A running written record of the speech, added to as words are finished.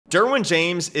Derwin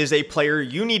James is a player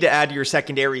you need to add to your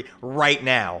secondary right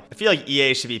now. I feel like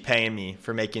EA should be paying me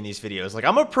for making these videos. Like,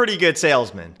 I'm a pretty good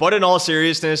salesman. But in all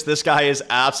seriousness, this guy is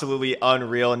absolutely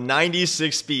unreal.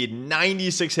 96 speed,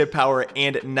 96 hit power,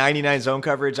 and 99 zone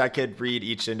coverage. I could read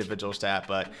each individual stat,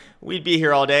 but we'd be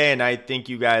here all day, and I think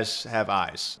you guys have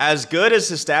eyes. As good as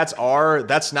his stats are,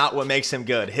 that's not what makes him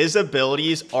good. His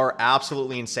abilities are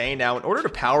absolutely insane. Now, in order to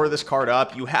power this card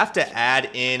up, you have to add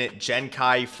in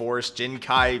Genkai Force,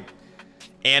 Genkai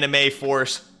Anime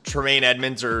Force, Tremaine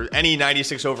Edmonds, or any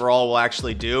 96 overall will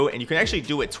actually do, and you can actually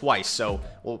do it twice. So,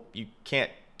 well, you can't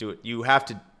do it. You have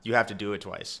to do it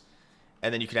twice.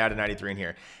 And then you can add a 93 in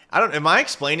here. Am I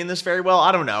explaining this very well?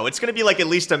 I don't know. It's going to be like at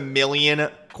least 1 million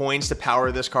coins to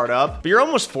power this card up. But you're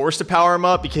almost forced to power him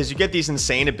up because you get these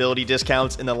insane ability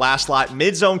discounts in the last slot,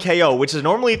 mid-zone KO, which is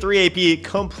normally 3 AP,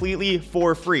 completely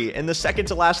for free. In the second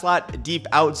to last slot, deep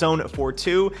out zone for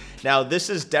 2. Now, this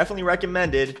is definitely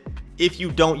recommended if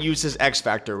you don't use his X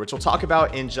Factor, which we'll talk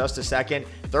about in just a second.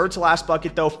 Third to last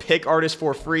bucket, though, pick artist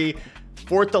for free.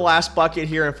 Fourth to last bucket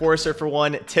here, Enforcer for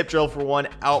 1, Tip Drill for 1,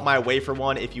 Out My Way for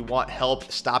 1 if you want help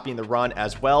stopping the run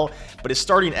as well. But his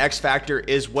starting X Factor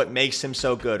is what makes him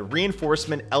so good.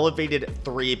 Reinforcement elevated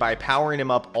 3 by powering him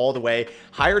up all the way.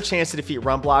 Higher chance to defeat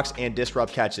run blocks and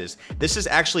disrupt catches. This is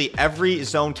actually every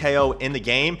zone KO in the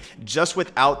game, just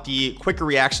without the quicker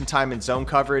reaction time and zone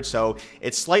coverage. So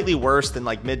it's slightly worse than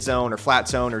like mid zone or flat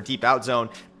zone or deep out zone,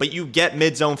 but you get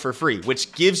mid zone for free,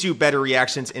 which gives you better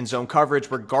reactions in zone coverage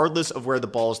regardless of where the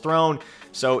ball is thrown.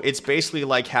 So it's basically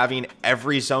like having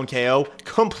every zone KO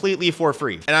completely for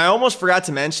free. And I almost forgot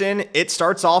to mention, it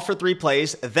starts off for 3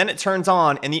 plays, then it turns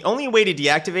on, and the only way to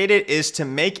deactivate it is to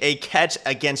make a catch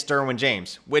against Derwin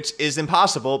James, which is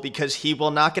impossible because he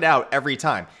will knock it out every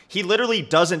time. He literally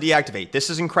doesn't deactivate. This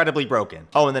is incredibly broken.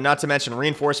 Oh, and then not to mention,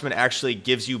 reinforcement actually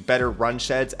gives you better run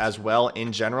sheds as well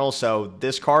in general, so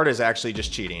this card is actually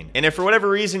just cheating. And if for whatever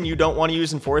reason you don't want to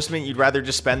use enforcement, you'd rather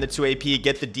just spend the 2 AP,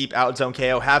 get the deep out zone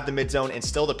KO, have the mid zone, and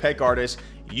still the pick artist,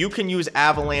 you can use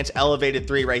Avalanche Elevated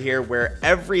 3 right here, where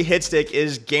every hit stick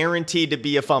is guaranteed to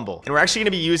be a fumble. And we're actually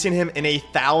going to be using him in a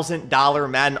 $1,000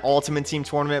 Madden Ultimate Team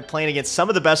tournament, playing against some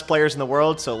of the best players in the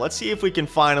world. So let's see if we can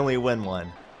finally win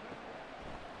one.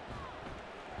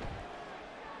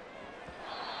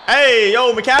 Hey,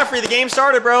 yo, McCaffrey, the game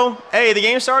started, bro. Hey, the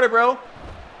game started, bro.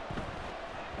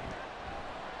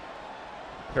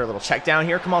 Here, a little check down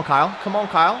here. Come on, Kyle. Come on,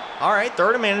 Kyle. All right,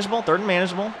 third and manageable. Third and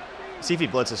manageable. See if he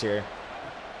blitzes here.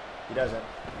 He doesn't.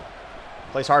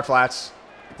 Plays hard flats.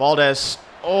 Valdez.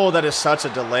 Oh, that is such a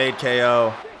delayed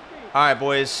KO. All right,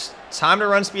 boys. Time to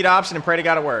run speed option and pray to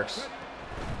God it works.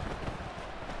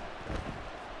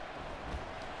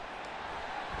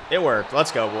 It worked.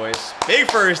 Let's go, boys. Big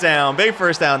first down. Big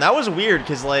first down. That was weird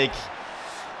because, like,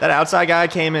 that outside guy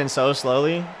came in so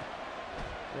slowly.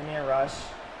 Give me a rush.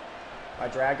 My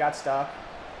drag got stuck.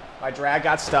 My drag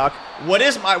got stuck.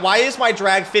 Why is my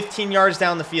drag 15 yards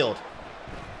down the field?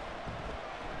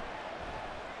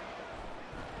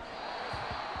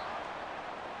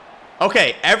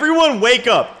 Okay, everyone wake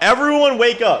up. Everyone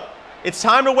wake up. It's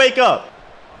time to wake up.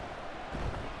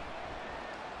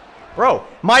 Bro,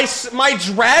 my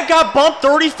drag got bumped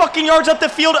 30 fucking yards up the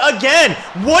field again.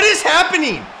 What is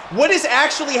happening? What is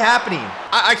actually happening?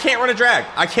 I can't run a drag.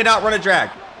 I cannot run a drag.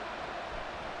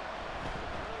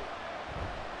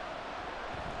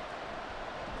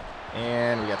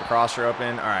 And we got the crosser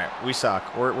open. All right, we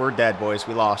suck. We're dead, boys.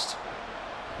 We lost.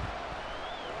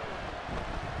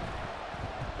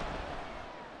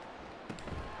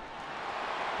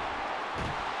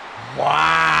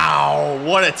 Wow,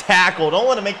 what a tackle. Don't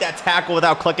let him make that tackle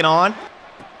without clicking on.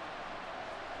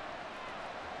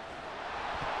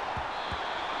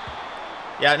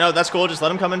 Yeah, no, that's cool. Just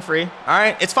let him come in free. All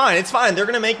right, it's fine. It's fine. They're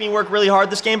going to make me work really hard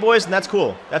this game, boys, and that's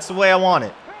cool. That's the way I want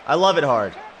it. I love it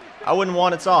hard. I wouldn't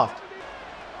want it soft.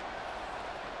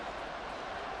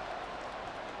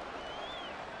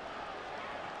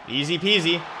 Easy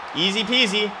peasy. Easy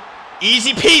peasy.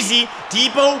 Easy peasy.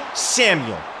 Debo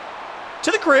Samuel. To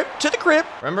the crib. To the crib.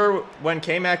 Remember when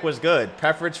K-Mac was good?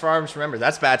 Pepperidge Farms, remember.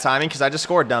 That's bad timing because I just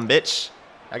scored, dumb bitch.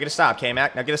 Now get a stop,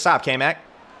 K-Mac. Now get a stop, K-Mac.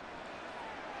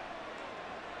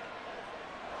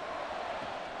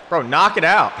 Bro, knock it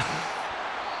out.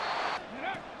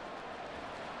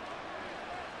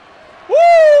 Woo!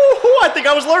 I think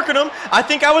I was lurking him. I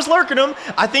think I was lurking him.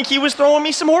 I think he was throwing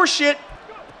me some horse shit.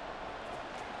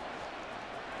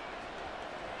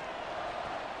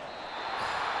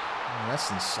 That's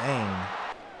insane.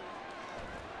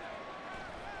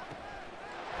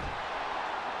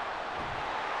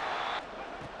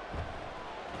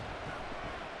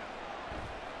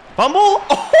 Fumble?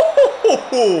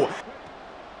 Oh!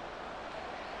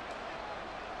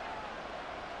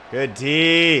 Good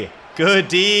D. Good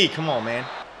D. Come on, man.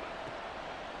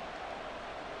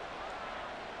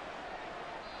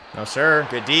 No, sir.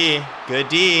 Good D. Good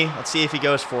D. Let's see if he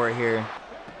goes for it here.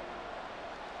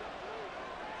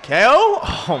 KO?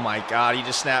 Oh, my God. He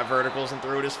just snapped verticals and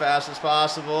threw it as fast as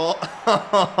possible.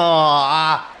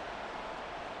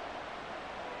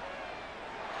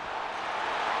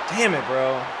 Damn it,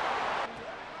 bro.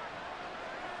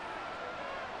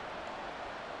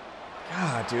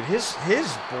 God, dude. His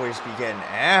boys be getting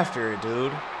after it,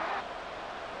 dude.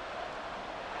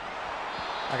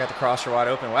 I got the crosser wide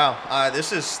open. Wow.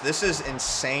 This is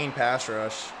insane pass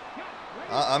rush.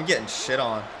 I'm getting shit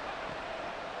on.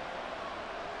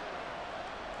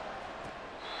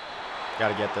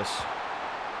 Gotta get this.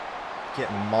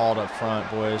 Getting mauled up front,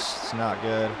 boys. It's not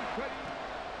good.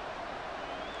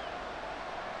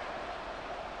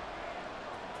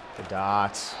 Good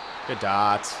dots. Good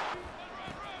dots.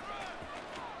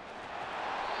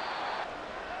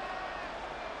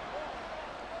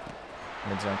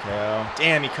 Mid-zone KO.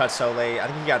 Damn, he cut so late. I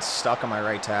think he got stuck on my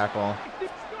right tackle.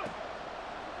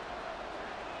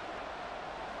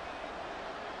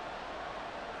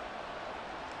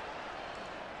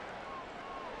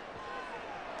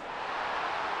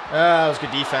 That was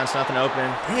good defense. Nothing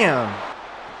open. Damn.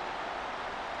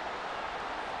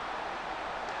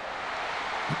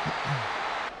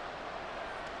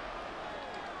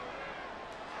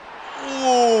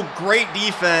 Ooh, great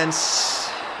defense.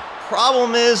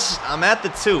 Problem is, I'm at the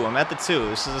 2. I'm at the 2.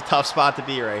 This is a tough spot to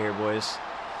be right here, boys.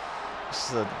 This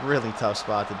is a really tough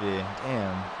spot to be.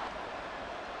 Damn.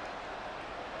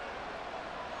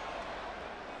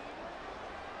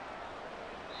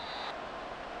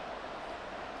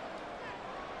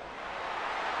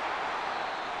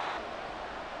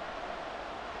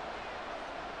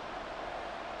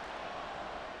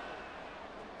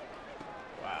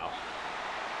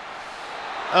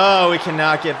 Oh, we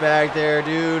cannot get back there,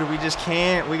 dude. We just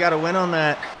can't. We got to win on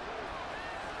that.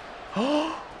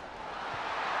 Oh.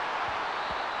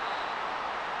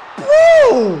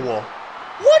 Bro!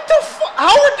 What the fuck?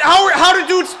 How did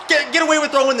dudes get away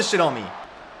with throwing this shit on me?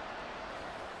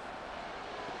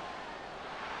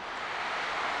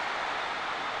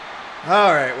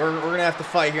 All right, we're going to have to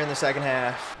fight here in the second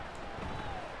half.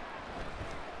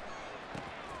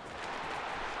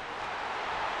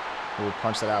 Ooh,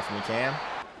 punch that out for me, Cam.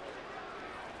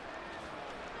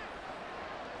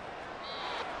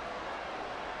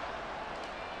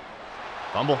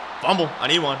 Fumble. Fumble. I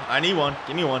need one. I need one.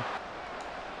 Give me one.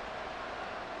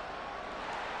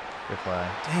 Good play.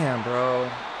 Damn, bro.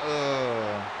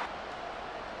 Ugh.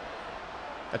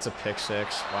 That's a pick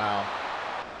 6. Wow.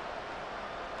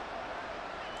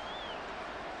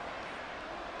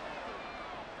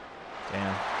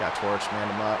 Damn. Got torched.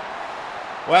 Manned him up.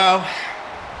 Wow.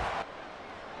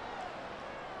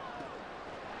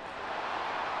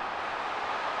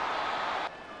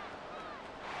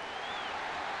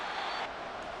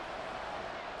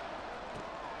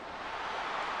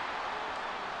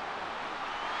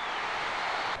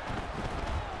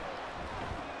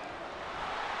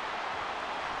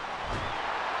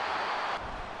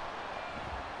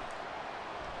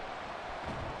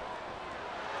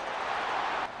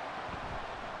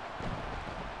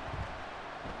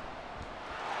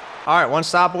 All right, one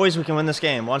stop, boys. We can win this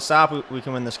game. One stop, we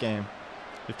can win this game.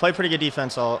 We've played pretty good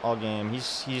defense all game.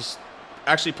 He's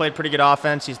actually played pretty good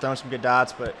offense. He's thrown some good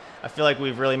dots, but I feel like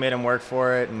we've really made him work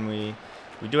for it, and we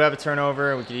do have a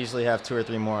turnover. We could easily have 2 or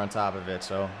 3 more on top of it.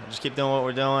 So we'll just keep doing what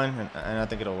we're doing, and I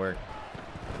think it'll work.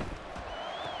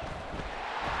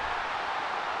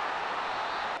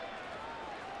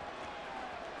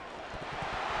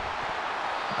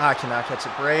 I cannot catch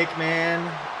a break, man.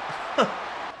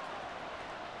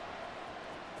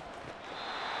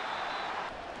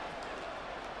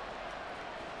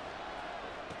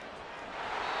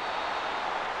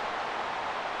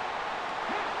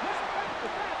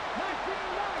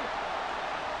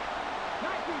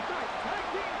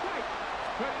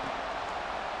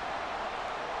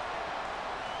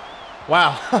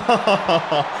 Wow.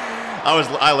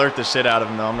 I lurked the shit out of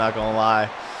him, though. I'm not going to lie.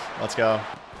 Let's go.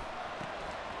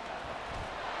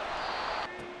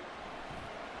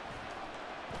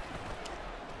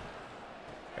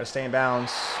 Gotta stay in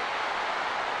bounds.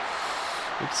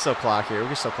 We can still clock here. We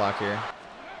can still clock here.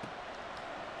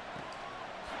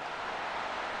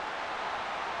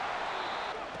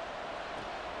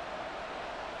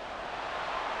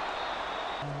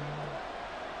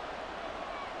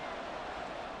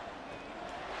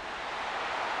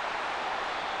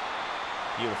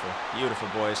 Beautiful. Beautiful,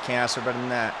 boys. Can't ask for better than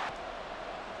that.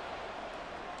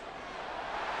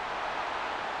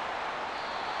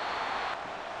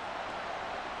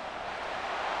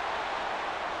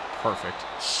 Perfect.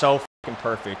 So fucking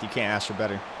perfect. You can't ask for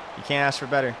better. You can't ask for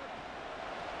better.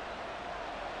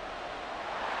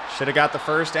 Should have got the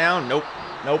first down. Nope.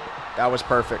 Nope. That was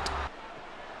perfect.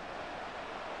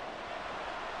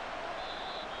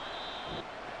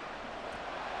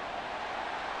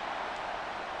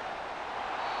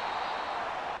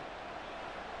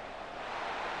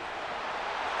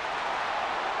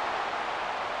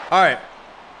 All right.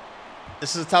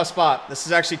 This is a tough spot. This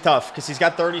is actually tough because he's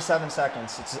got 37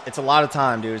 seconds. It's a lot of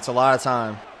time, dude. It's a lot of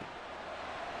time.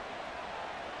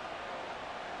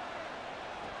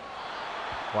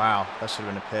 Wow, that should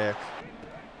have been a pick.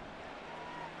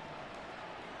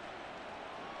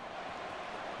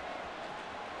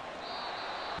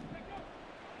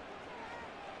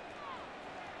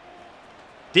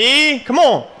 D, come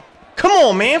on. Come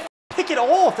on, man. Pick it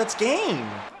off. That's game.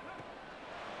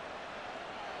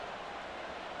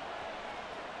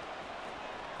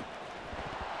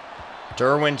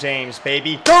 Derwin James,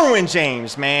 baby. Derwin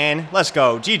James, man. Let's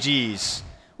go. GG's.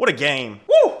 What a game.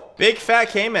 Woo! Big fat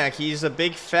K-Mac. He's a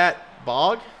big fat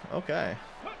bog? Okay.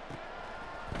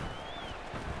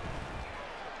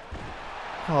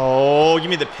 Oh, give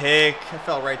me the pick. That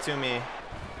fell right to me.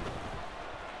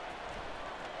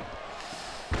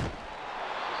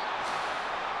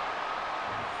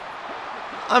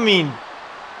 I mean,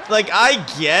 like, I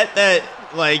get that,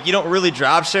 like, you don't really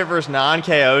drop shit versus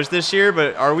non-KOs this year,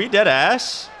 but are we dead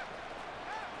ass?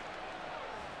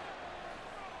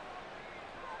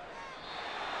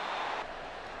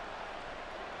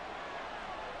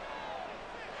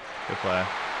 Good play.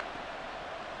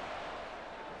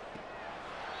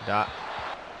 Dot.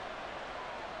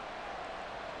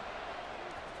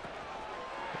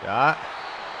 Dot.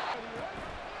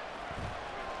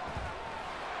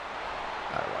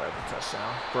 Whatever,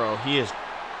 touchdown. Bro, he is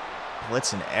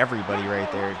blitzing everybody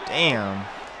right there. Damn.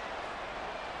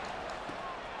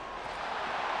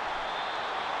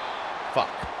 Fuck.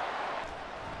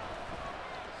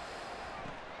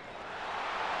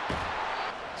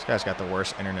 This guy's got the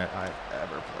worst internet I've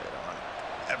ever played on.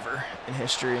 Ever in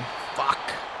history.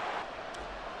 Fuck.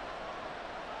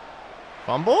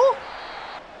 Fumble?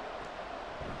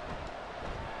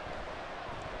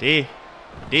 D.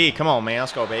 D, come on, man.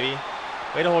 Let's go, baby.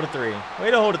 Way to hold a 3. Way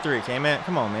to hold a 3, K-Man.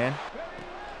 Come on, man.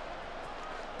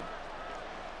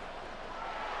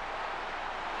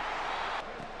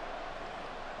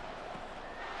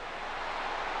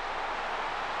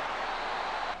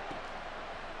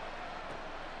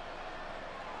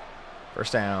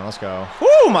 First down. Let's go.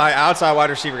 Woo! My outside wide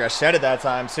receiver got shedded that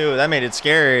time, too. That made it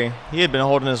scary. He had been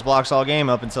holding his blocks all game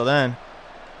up until then.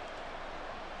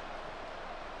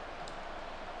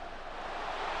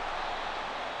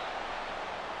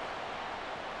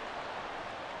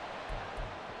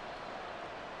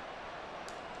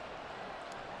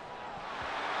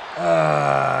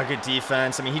 Good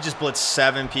defense. I mean, he just blitzed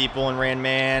 7 people and ran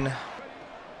man.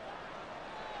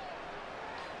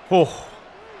 Whew.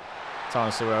 That's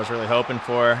honestly what I was really hoping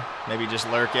for. Maybe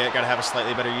just lurk it. Got to have a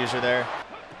slightly better user there.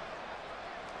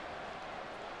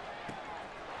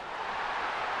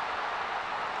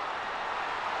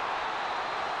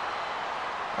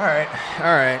 All right.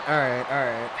 All right. All right. All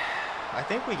right. I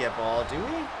think we get ball, do we?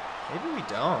 Maybe we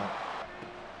don't.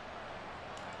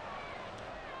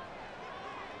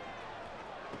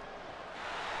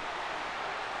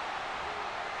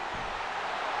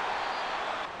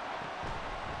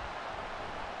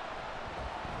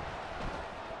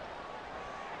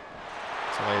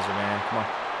 Laser, man. Come on.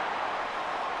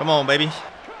 Come on, baby.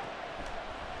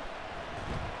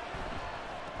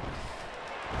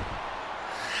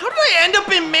 How did I end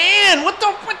up in man? What the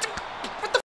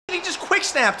f did he just quick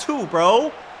snap too,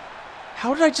 bro?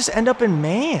 How did I just end up in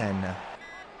man?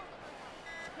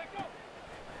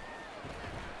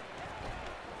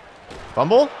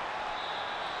 Fumble?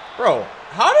 Bro,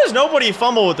 how does nobody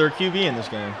fumble with their QB in this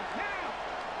game?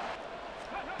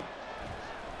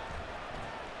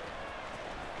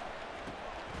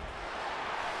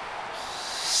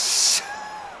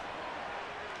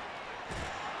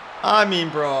 I mean,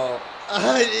 bro,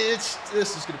 this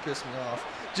is gonna piss me off.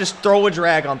 Just throw a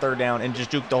drag on 3rd down and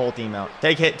just juke the whole team out.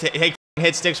 Take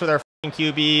hit sticks with our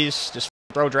QBs. Just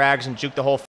throw drags and juke the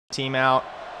whole team out.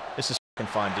 This is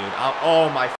fun, dude. Oh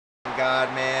my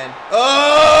god, man.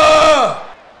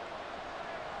 Oh!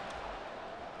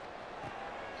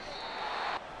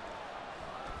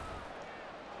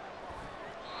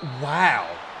 Wow.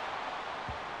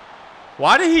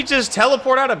 Why did he just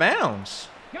teleport out of bounds?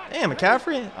 Damn,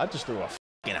 McCaffrey, I just threw a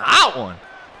fucking hot one.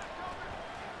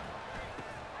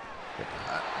 Good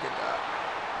dot, good dot.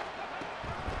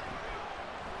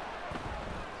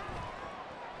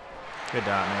 Good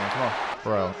dot, man. Come on.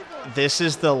 Bro. This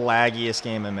is the laggiest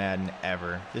game of Madden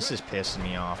ever. This is pissing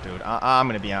me off, dude. I'm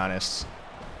going to be honest.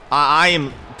 I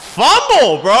am...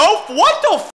 Fumble, bro! What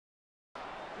the f...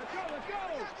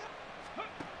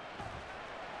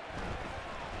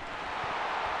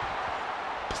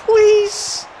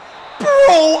 Please? Bro,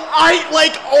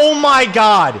 oh my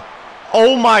God.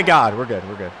 Oh my God. We're good,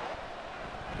 we're good.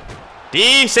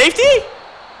 D, safety?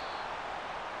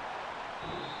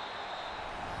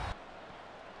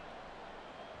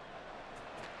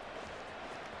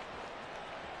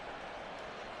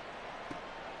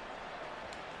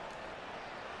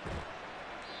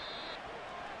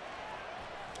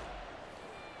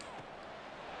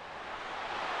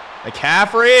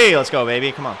 McCaffrey, let's go,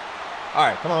 baby. Come on. All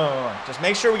right, come on. Just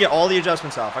make sure we get all the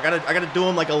adjustments off. I gotta do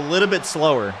them like a little bit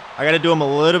slower. I gotta do them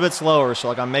a little bit slower, so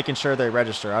like I'm making sure they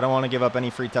register. I don't want to give up any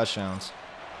free touchdowns.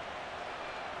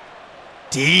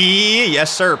 D, yes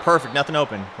sir, perfect. Nothing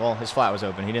open. Well, his flat was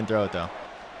open. He didn't throw it though.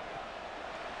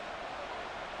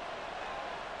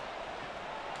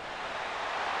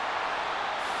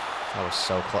 That was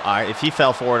so close. If he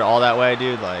fell forward all that way,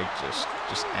 dude, like just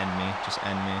end me. Just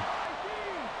end me.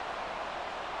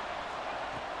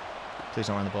 Please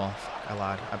don't run the ball. Fuck, I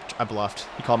lied. I bluffed.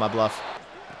 He called my bluff.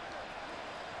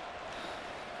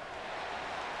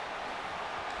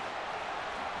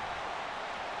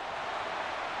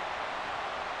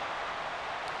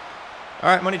 All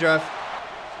right, money drive.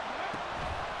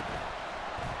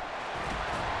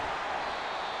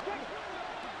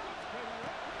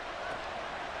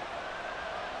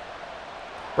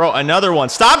 Bro, another one.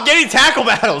 Stop getting tackle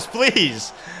battles,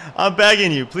 please. I'm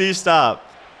begging you. Please stop.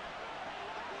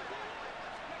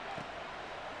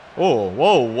 Oh,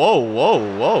 whoa, whoa,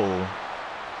 whoa, whoa.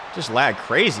 Just lag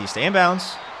crazy. Stay in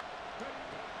bounds.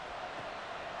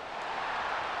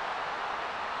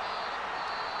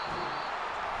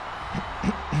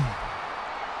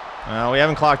 Well, we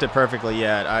haven't clocked it perfectly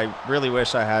yet. I really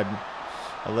wish I had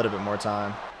a little bit more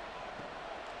time.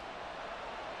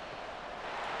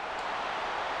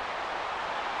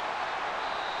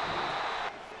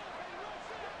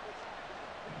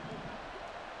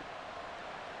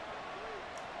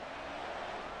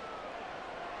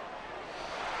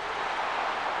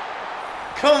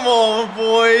 Come on,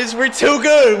 boys. We're too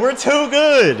good. We're too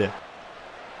good.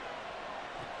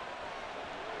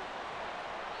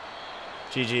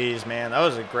 GG's, man. That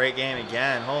was a great game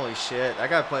again. Holy shit. That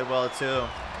guy played well, too.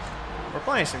 We're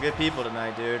playing some good people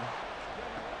tonight, dude.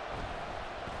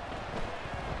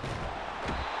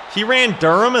 He ran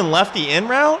Durham and left the in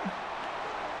route?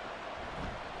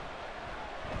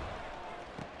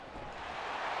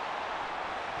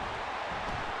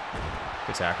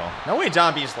 Good tackle. No way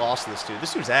John B's lost to this dude.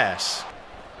 This dude's ass.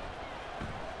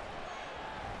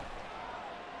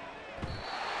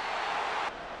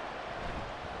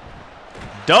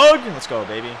 Doug! Let's go,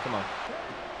 baby. Come on.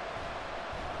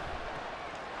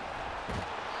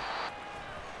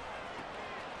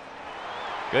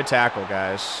 Good tackle,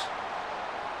 guys.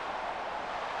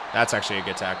 That's actually a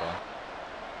good tackle.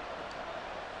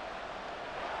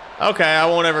 Okay, I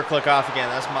won't ever click off again.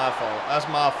 That's my fault. That's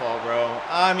my fault, bro.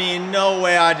 I mean, no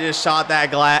way I just shot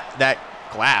that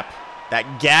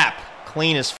gap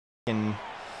clean as fucking.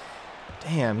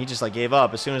 Damn, he just like gave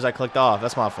up as soon as I clicked off.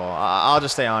 That's my fault. I'll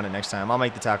just stay on it next time. I'll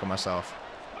make the tackle myself.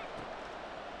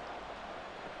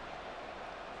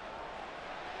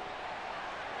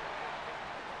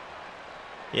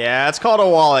 Yeah, it's called a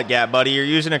wallet gap, buddy. You're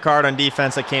using a card on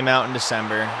defense that came out in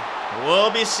December.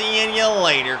 We'll be seeing you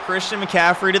later. Christian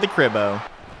McCaffrey to the cribbo.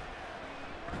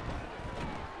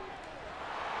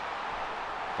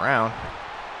 Brown.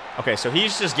 Okay, so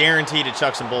he's just guaranteed to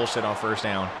chuck some bullshit on first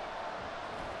down.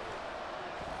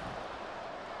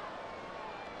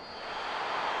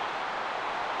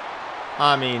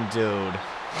 I mean, dude.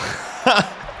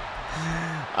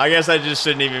 I guess I just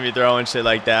shouldn't even be throwing shit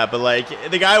like that. But,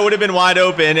 like, the guy would have been wide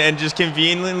open and just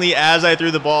conveniently, as I threw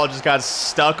the ball, just got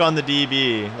stuck on the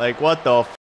DB. Like, what the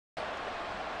f***?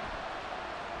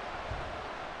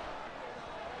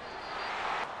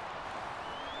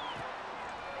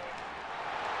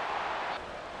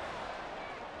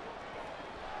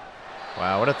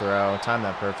 Wow, what a throw. Timed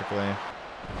that perfectly.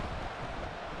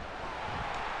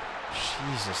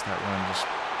 Jesus, that run just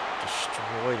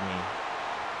destroyed me.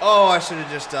 Oh, I should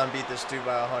have just done beat this dude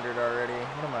by 100 already.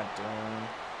 What am I doing?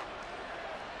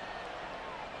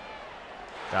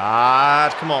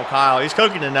 Ah, come on, Kyle. He's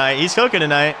cooking tonight. He's cooking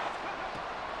tonight.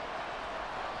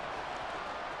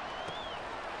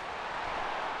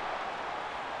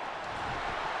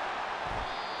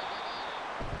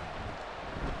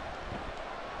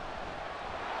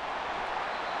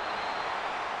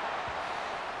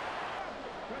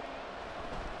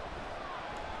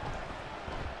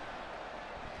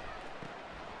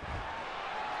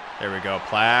 There we go,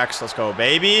 Plax. Let's go,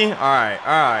 baby. All right,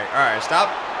 all right, all right.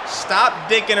 Stop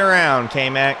dicking around,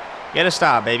 K-Mac. You gotta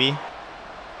stop, baby.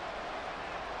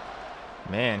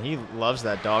 Man, he loves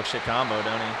that dog shit combo,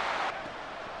 don't he?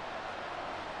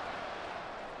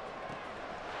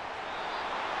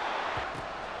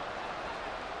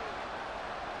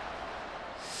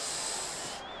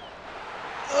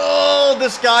 Oh,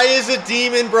 this guy is a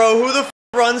demon, bro. Who the f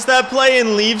runs that play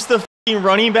and leaves the f***ing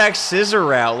running back scissor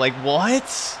route? Like,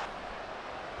 what?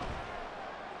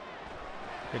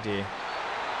 Good D.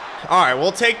 All right,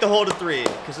 we'll take the hold of 3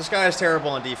 because this guy is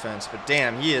terrible on defense. But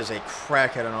damn, he is a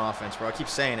crackhead on offense, bro. I keep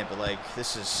saying it, but like,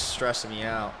 this is stressing me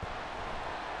out.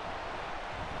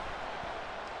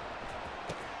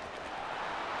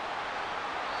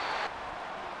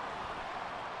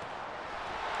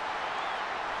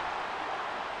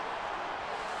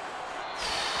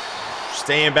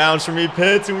 Stay in bounds for me,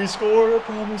 Pitts, and we score. I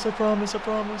promise, I promise, I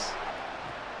promise.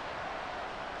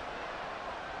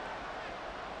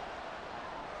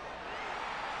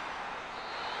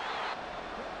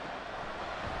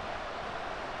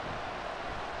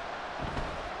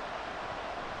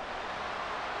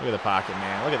 Look at the pocket,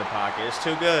 man. Look at the pocket. It's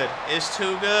too good. It's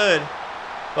too good.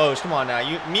 Bows, come on now.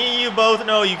 Me and you both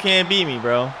know you can't beat me,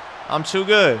 bro. I'm too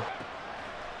good.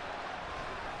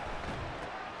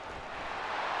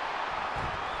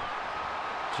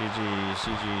 GG's,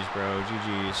 GG's, bro.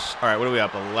 GG's. All right, what are we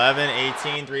up? 11,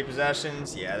 18, 3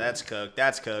 possessions. Yeah, that's cooked.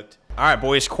 That's cooked. All right,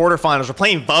 boys, quarterfinals. We're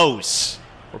playing Vos.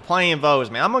 We're playing Vos,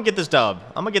 man. I'm going to get this dub.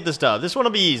 I'm going to get this dub. This one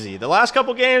will be easy. The last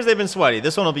couple games, they've been sweaty.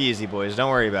 This one will be easy, boys. Don't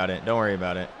worry about it. Don't worry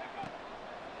about it.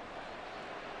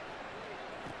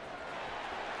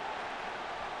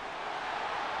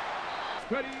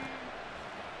 Ready.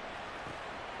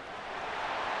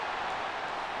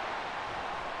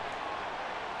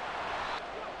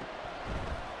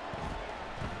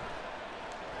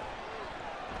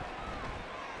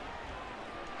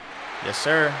 Yes,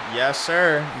 sir. Yes,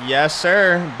 sir. Yes,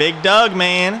 sir. Big Doug,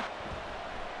 man.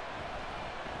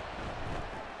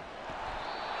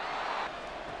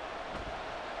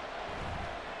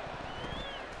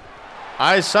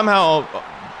 I somehow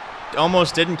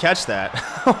almost didn't catch that.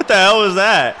 What the hell was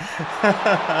that?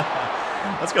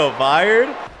 Let's go,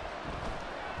 fired.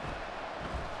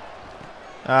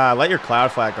 Let your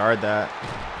cloud flat guard that.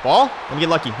 Ball? Let me get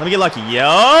lucky. Let me get lucky.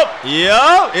 Yup.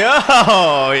 Yup.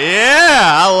 Yo.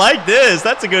 Yeah. I like this.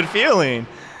 That's a good feeling.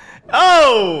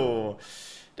 Oh.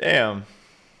 Damn.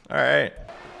 All right.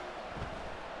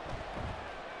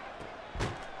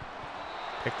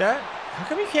 Pick that? How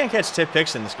come you can't catch tip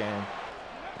picks in this game?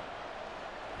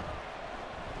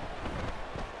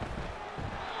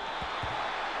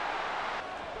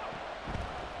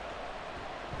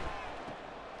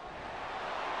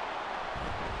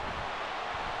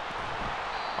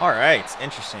 All right,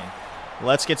 interesting.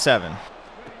 Let's get 7.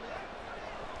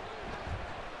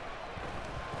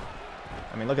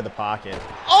 I mean, look at the pocket.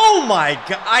 Oh my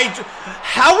God!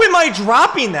 How am I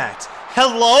dropping that?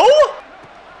 Hello?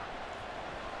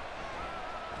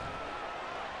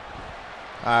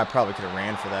 I probably could have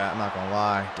ran for that. I'm not gonna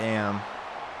lie. Damn. I'm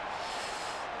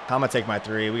gonna take my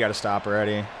 3. We got to stop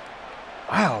already.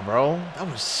 Wow, bro. That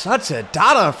was such a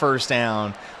dot on first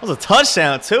down. That was a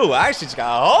touchdown, too. I actually just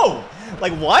got home.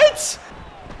 Like, what?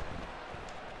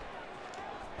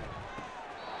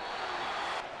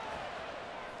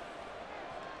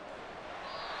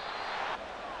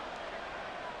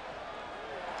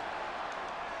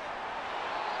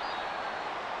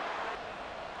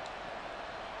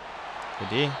 Good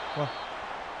D. Well.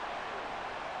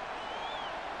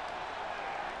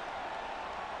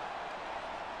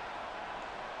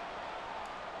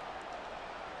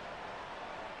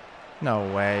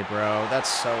 No way, bro. That's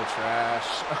so trash.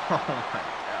 Oh, my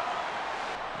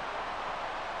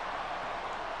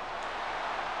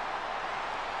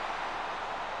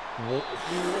God.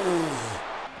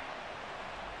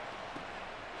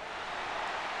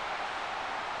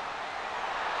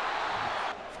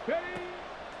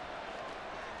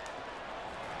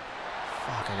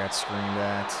 Fuck, I got screamed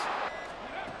at.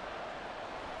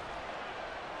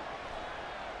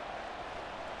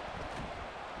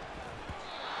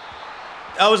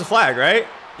 That was a flag, right?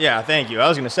 Yeah, thank you. I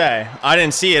was going to say. I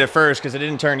didn't see it at first because it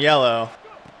didn't turn yellow.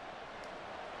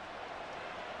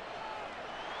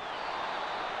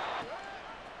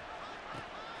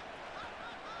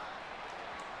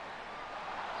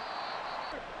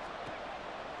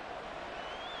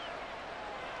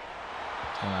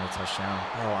 Out of touchdown.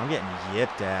 Bro, I'm getting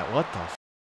yipped at. What the f?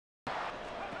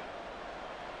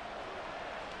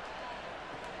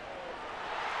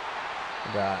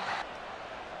 We got.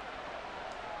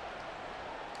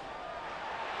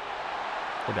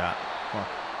 Good dot. Come on.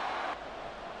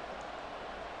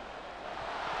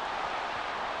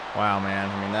 Wow, man.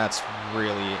 I mean, that's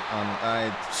really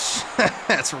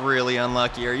that's really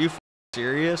unlucky. Are you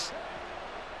serious?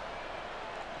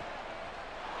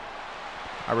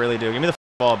 I really do. Give me the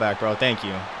ball back, bro. Thank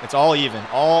you. It's all even.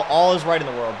 All is right in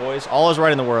the world, boys. All is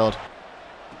right in the world.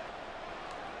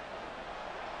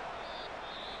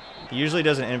 He usually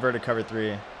does an inverted cover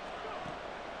 3.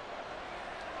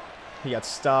 He got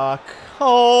stuck.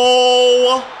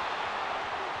 Oh!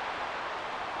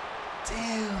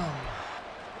 Damn.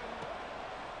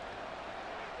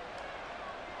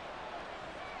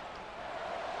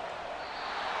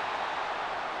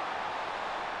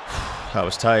 That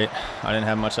was tight. I didn't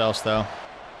have much else, though.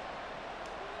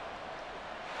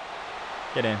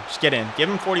 Get in. Just get in. Give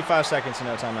him 45 seconds and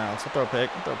no timeouts. Throw a pick.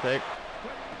 Throw a pick.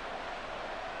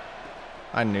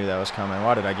 I knew that was coming.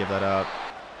 Why did I give that up?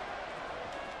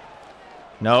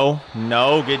 No.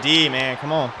 No. Good D, man.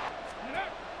 Come on.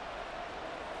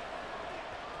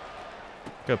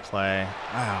 Good play.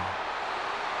 Wow.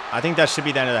 I think that should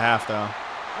be the end of the half, though.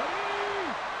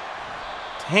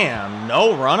 Damn.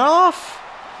 No runoff?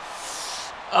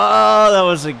 Oh, that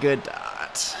was a good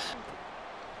dot.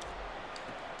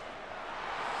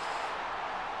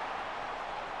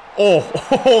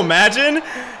 Oh, imagine.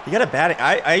 You got a bad...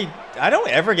 I don't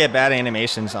ever get bad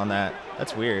animations on that.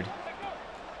 That's weird.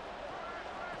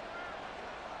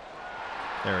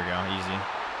 There we go. Easy.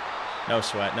 No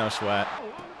sweat. No sweat.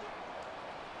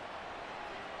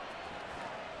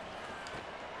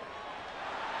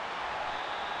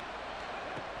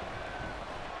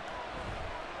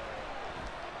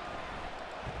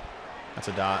 That's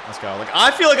a dot. Let's go. Like,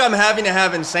 I feel like I'm having to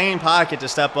have insane pocket to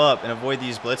step up and avoid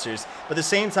these blitzers. But at the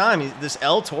same time, this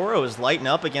El Toro is lighting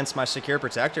up against my secure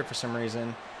protector for some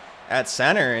reason at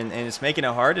center, and it's making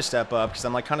it hard to step up because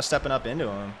I'm like kind of stepping up into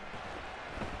him.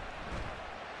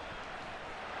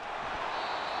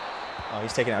 Oh,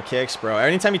 he's taking out kicks, bro.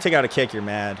 Anytime you take out a kick, you're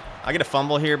mad. I get a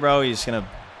fumble here, bro. He's going to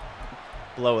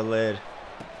blow a lid.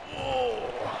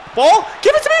 Whoa. Ball?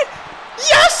 Give it to me!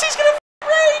 Yes! He's going to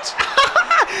rage!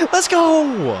 Let's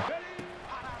go!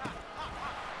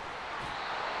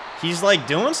 He's like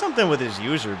doing something with his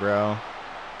user, bro.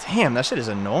 Damn, that shit is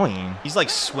annoying. He's like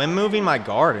swim moving my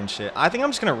guard and shit. I think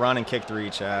I'm just going to run and kick 3,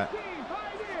 chat.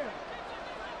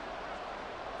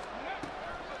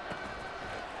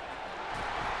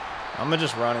 I'm going to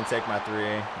just run and take my 3.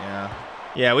 Yeah.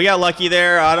 Yeah, we got lucky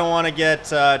there. I don't want to get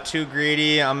too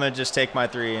greedy. I'm going to just take my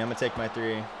 3. I'm going to take my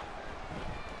 3.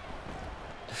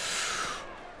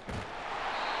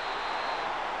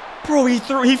 Bro, he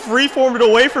freeformed it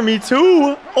away from me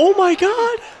too. Oh my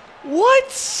god.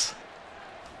 What?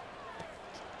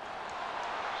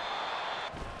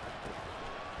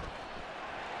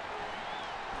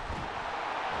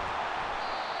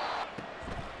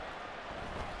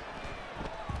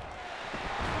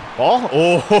 Ball?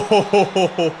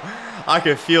 Oh, I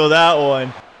could feel that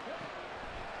one.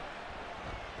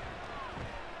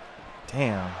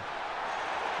 Damn.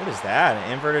 What is that?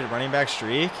 An inverted running back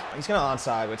streak? He's going to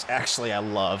onside, which actually I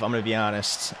love. I'm going to be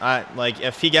honest. Like,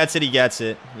 if he gets it, he gets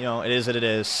it. You know, it is what it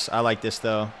is. I like this,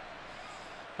 though.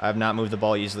 I have not moved the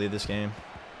ball easily this game.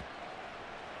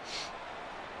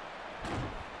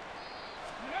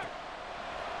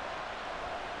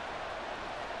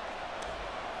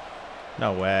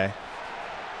 No way.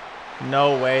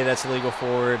 No way that's illegal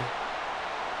forward.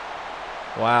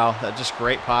 Wow, that just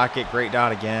great pocket, great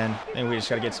dot again. I think we just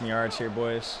got to get some yards here,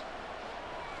 boys.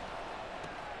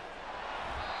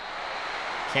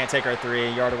 Can't take our 3,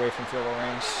 yard away from field goal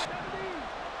range.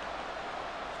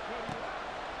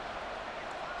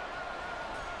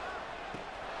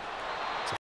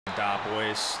 It's a dot,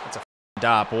 boys. It's a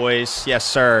dot, boys. Yes,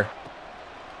 sir.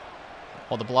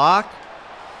 Hold the block.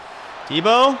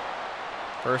 Debo.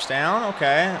 First down.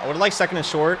 Okay. I would like second and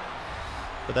short,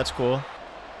 but that's cool.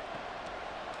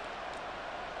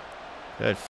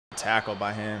 Good tackle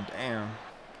by him. Damn.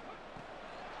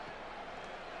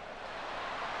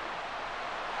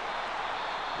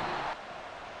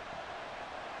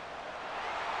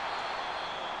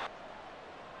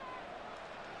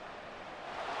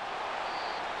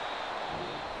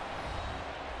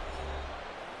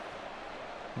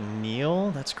 Neil?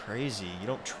 That's crazy. You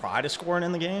don't try to score and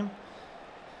end the game?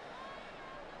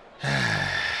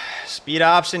 Speed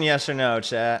option, yes or no,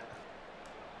 chat?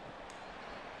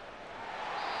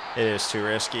 It is too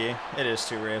risky. It is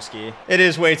too risky. It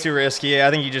is way too risky.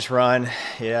 I think you just run.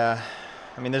 Yeah.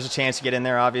 I mean, there's a chance to get in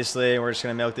there, obviously. We're just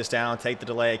going to milk this down, take the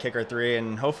delay, kick our 3,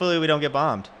 and hopefully we don't get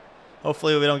bombed.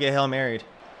 Hopefully we don't get Hail Married.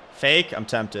 Fake? I'm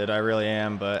tempted. I really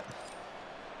am, but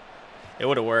it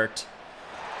would have worked.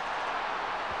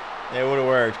 It would have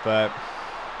worked, but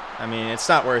I mean, it's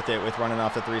not worth it with running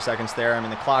off the 3 seconds there. I mean,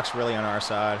 the clock's really on our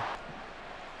side.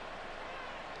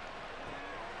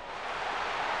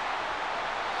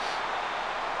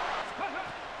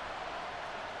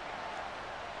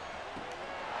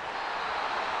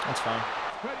 That's fine.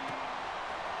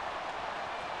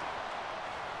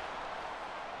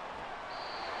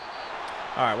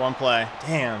 All right, one play.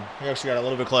 Damn, we actually got a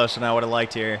little bit closer than I would have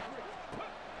liked here.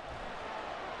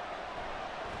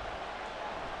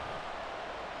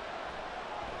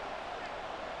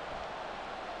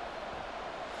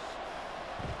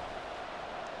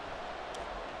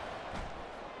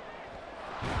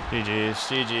 GG's,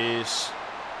 GG's.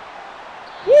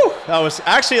 Woo! That was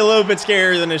actually a little bit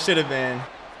scarier than it should have been.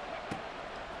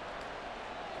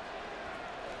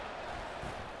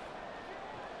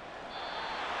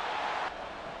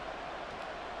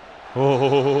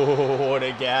 Oh, what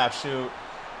a gap shoot.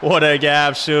 What a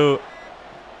gap shoot.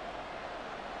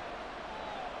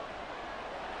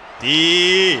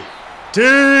 D.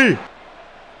 D.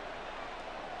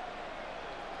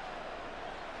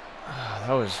 Oh,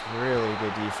 that was really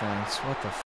good defense. What the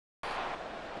f.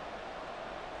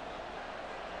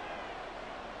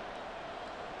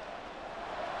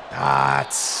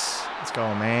 Let's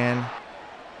go, man.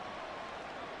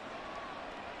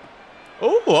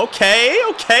 Oh, okay,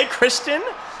 okay, Christian.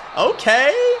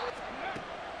 Okay.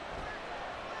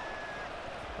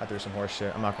 I threw some horse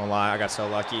shit. I'm not gonna lie. I got so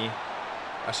lucky.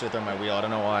 I should have thrown my wheel. I don't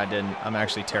know why I didn't. I'm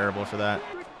actually terrible for that.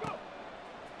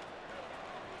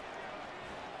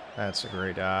 That's a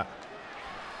great dot.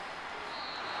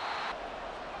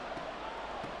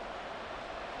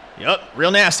 Yep,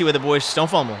 real nasty with it, boys. Don't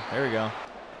fumble. There we go.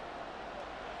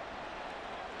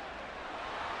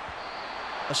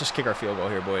 Let's just kick our field goal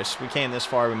here, boys. We came this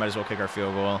far, we might as well kick our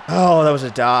field goal. Oh, that was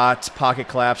a dot. Pocket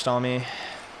collapsed on me.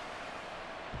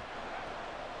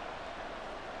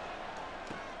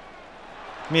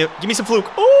 Give me some fluke.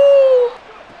 Ooh!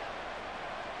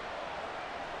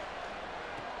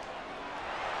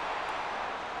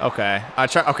 Okay.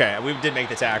 Okay, we did make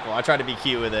the tackle. I tried to be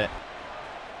cute with it.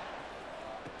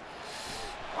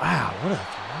 Wow, what a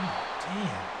throw.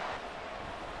 Damn.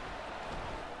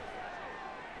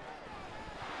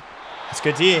 That's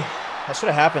good D. That should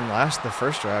have happened the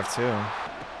first drive too.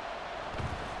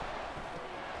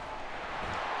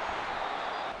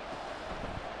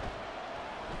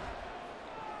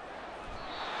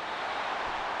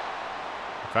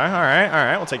 Okay, all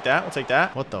right, we'll take that, we'll take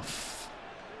that. What the f.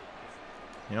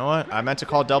 You know what? I meant to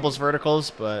call doubles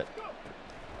verticals, but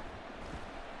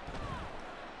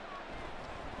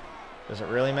does it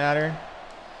really matter?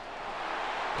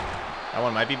 That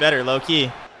one might be better, low key.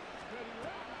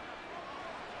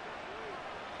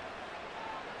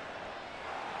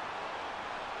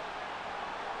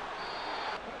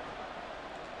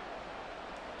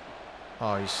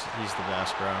 Oh, he's the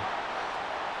best, bro.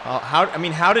 Oh, how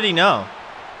did he know?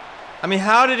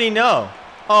 How did he know?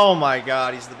 Oh my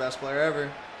God, he's the best player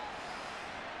ever.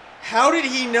 How did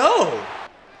he know?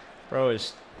 Bro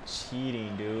is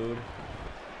cheating, dude.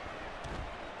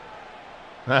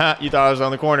 You thought I was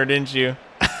on the corner, didn't you?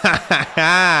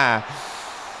 Yeah.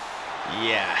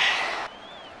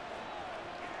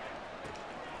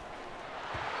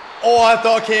 Oh, I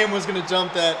thought Cam was going to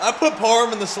jump that. I put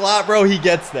Parham in the slot, bro. He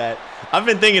gets that. I've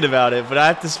been thinking about it, but I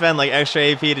have to spend like extra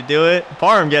AP to do it.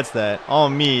 Parham gets that. All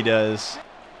me does.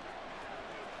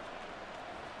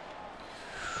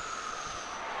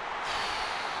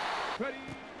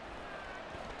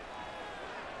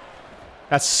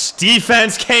 That's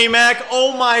defense, K-Mac.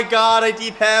 Oh my God, I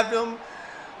deep halved him.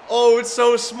 Oh, it's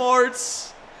so smart.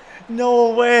 No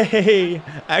way.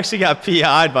 I actually got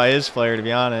PI'd by his player, to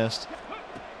be honest.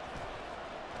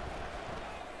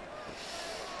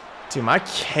 Dude, my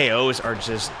KOs are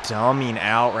just dumbing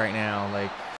out right now.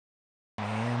 Like,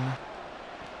 man.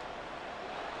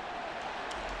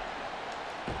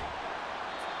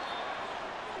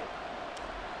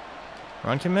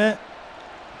 Run commit.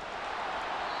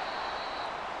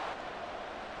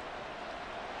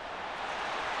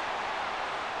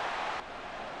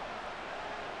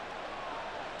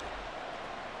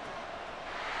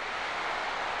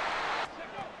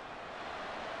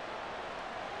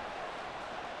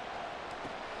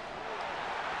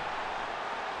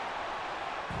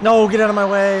 No, get out of my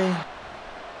way.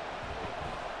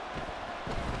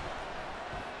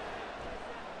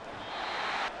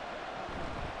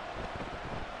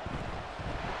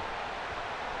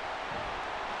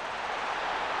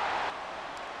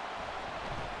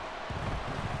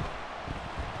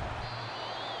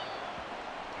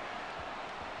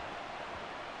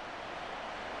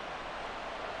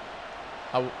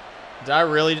 Did I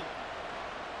really?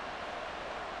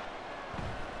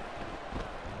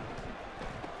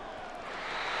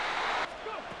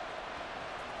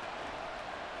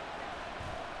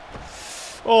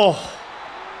 Oh.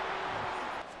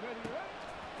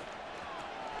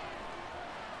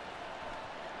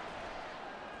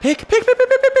 Pick.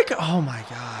 Oh my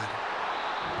God.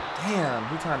 Damn,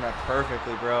 he timed that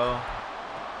perfectly, bro.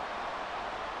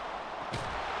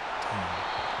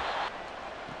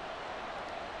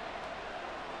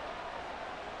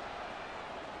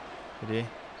 Damn. Did he?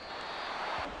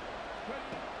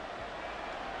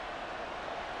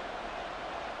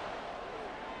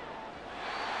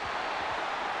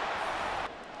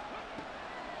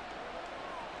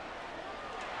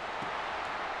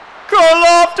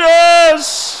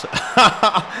 Loftus!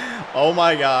 Oh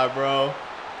my God, bro.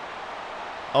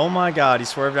 Oh my God, he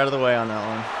swerved out of the way on that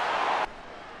one.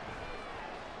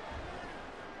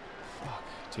 Fuck,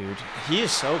 dude. He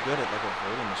is so good at like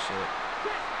avoiding the shit.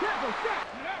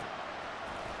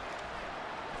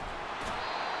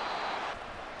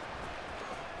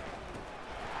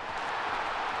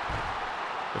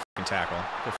 Good fucking tackle.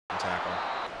 Good fucking tackle.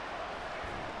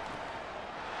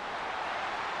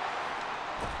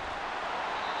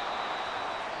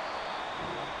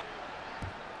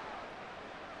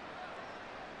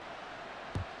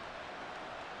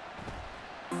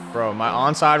 Bro, my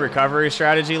onside recovery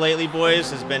strategy lately, boys,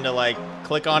 has been to like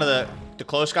click onto the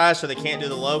close guys so they can't do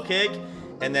the low kick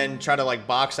and then try to like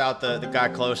box out the guy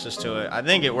closest to it. I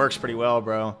think it works pretty well,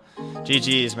 bro.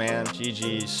 GG's, man.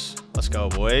 GG's. Let's go,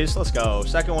 boys. Let's go.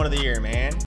 Second one of the year, man.